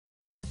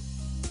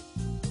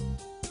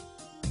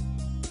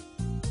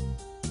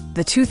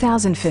the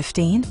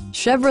 2015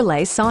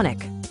 Chevrolet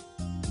Sonic.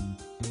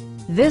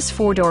 This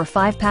four-door,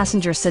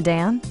 five-passenger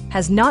sedan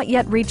has not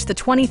yet reached the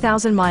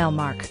 20,000-mile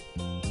mark.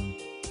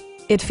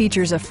 It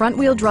features a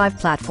front-wheel drive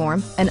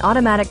platform, an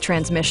automatic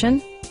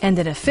transmission, and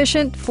an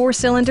efficient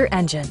four-cylinder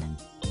engine.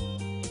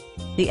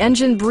 The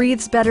engine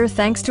breathes better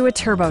thanks to a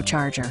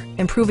turbocharger,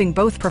 improving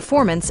both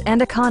performance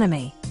and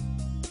economy.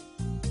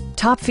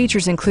 Top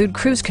features include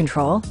cruise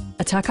control,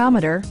 a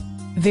tachometer,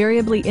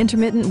 variably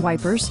intermittent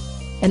wipers,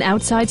 an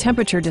outside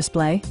temperature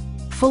display,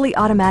 fully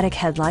automatic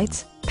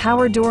headlights,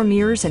 power door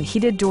mirrors and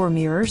heated door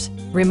mirrors,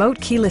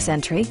 remote keyless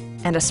entry,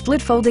 and a split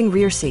folding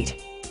rear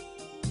seat.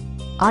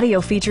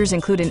 Audio features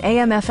include an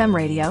AM/FM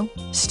radio,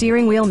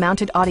 steering wheel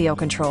mounted audio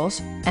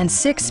controls, and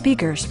 6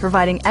 speakers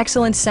providing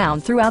excellent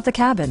sound throughout the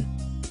cabin.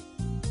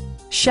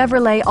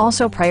 Chevrolet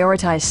also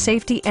prioritized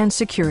safety and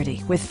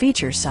security with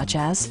features such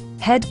as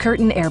head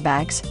curtain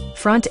airbags,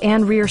 front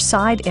and rear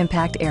side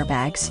impact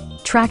airbags,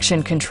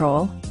 traction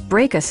control,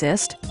 brake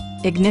assist,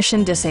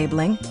 ignition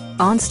disabling,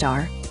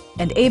 OnStar,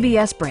 and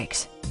ABS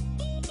brakes.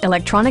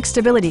 Electronic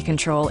stability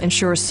control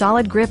ensures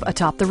solid grip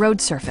atop the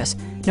road surface,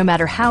 no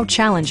matter how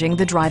challenging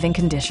the driving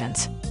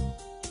conditions.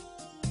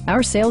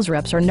 Our sales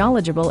reps are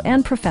knowledgeable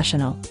and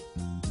professional.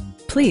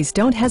 Please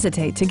don't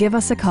hesitate to give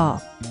us a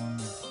call.